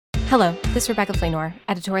Hello, this is Rebecca Flanor,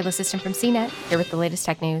 editorial assistant from CNET, here with the latest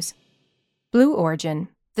tech news. Blue Origin,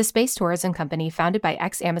 the space tourism company founded by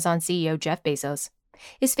ex-Amazon CEO Jeff Bezos,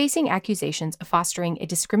 is facing accusations of fostering a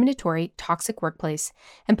discriminatory, toxic workplace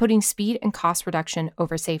and putting speed and cost reduction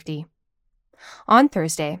over safety. On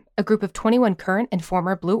Thursday, a group of 21 current and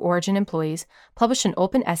former Blue Origin employees published an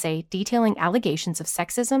open essay detailing allegations of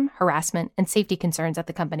sexism, harassment, and safety concerns at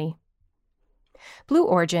the company. Blue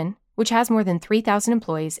Origin, which has more than 3,000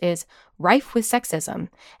 employees, is rife with sexism,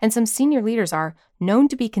 and some senior leaders are known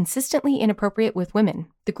to be consistently inappropriate with women,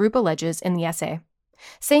 the group alleges in the essay,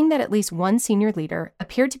 saying that at least one senior leader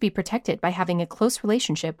appeared to be protected by having a close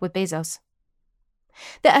relationship with Bezos.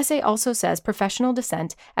 The essay also says professional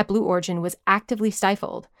dissent at Blue Origin was actively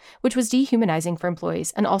stifled, which was dehumanizing for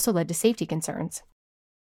employees and also led to safety concerns.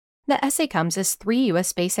 The essay comes as 3 U.S.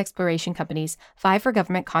 space exploration companies vie for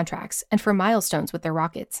government contracts and for milestones with their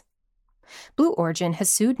rockets. Blue Origin has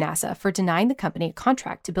sued NASA for denying the company a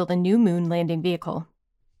contract to build a new moon landing vehicle.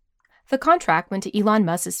 The contract went to Elon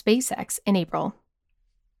Musk's SpaceX in April.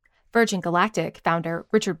 Virgin Galactic founder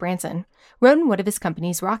Richard Branson rode in one of his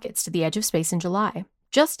company's rockets to the edge of space in July,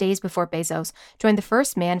 just days before Bezos joined the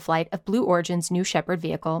first manned flight of Blue Origin's New Shepard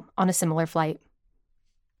vehicle on a similar flight.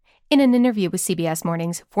 In an interview with CBS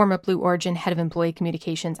Morning's former Blue Origin head of employee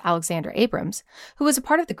communications Alexander Abrams, who was a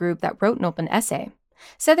part of the group that wrote an open essay,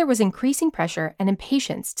 said there was increasing pressure and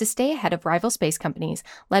impatience to stay ahead of rival space companies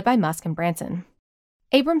led by Musk and Branson.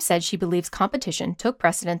 Abrams said she believes competition took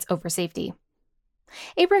precedence over safety.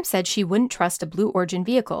 Abrams said she wouldn't trust a Blue Origin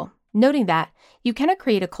vehicle, noting that you cannot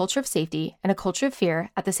create a culture of safety and a culture of fear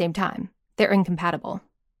at the same time. They're incompatible.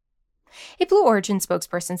 A Blue Origin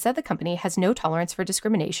spokesperson said the company has no tolerance for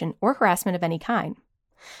discrimination or harassment of any kind.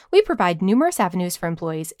 We provide numerous avenues for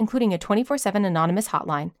employees, including a 24/7 anonymous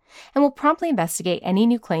hotline, and will promptly investigate any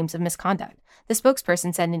new claims of misconduct, the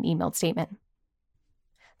spokesperson said in an emailed statement.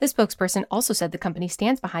 The spokesperson also said the company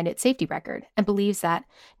stands behind its safety record and believes that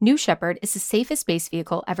New Shepard is the safest space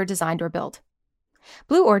vehicle ever designed or built.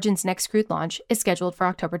 Blue Origin's next crewed launch is scheduled for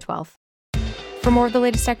October 12th. For more of the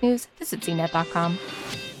latest tech news, visit cnet.com.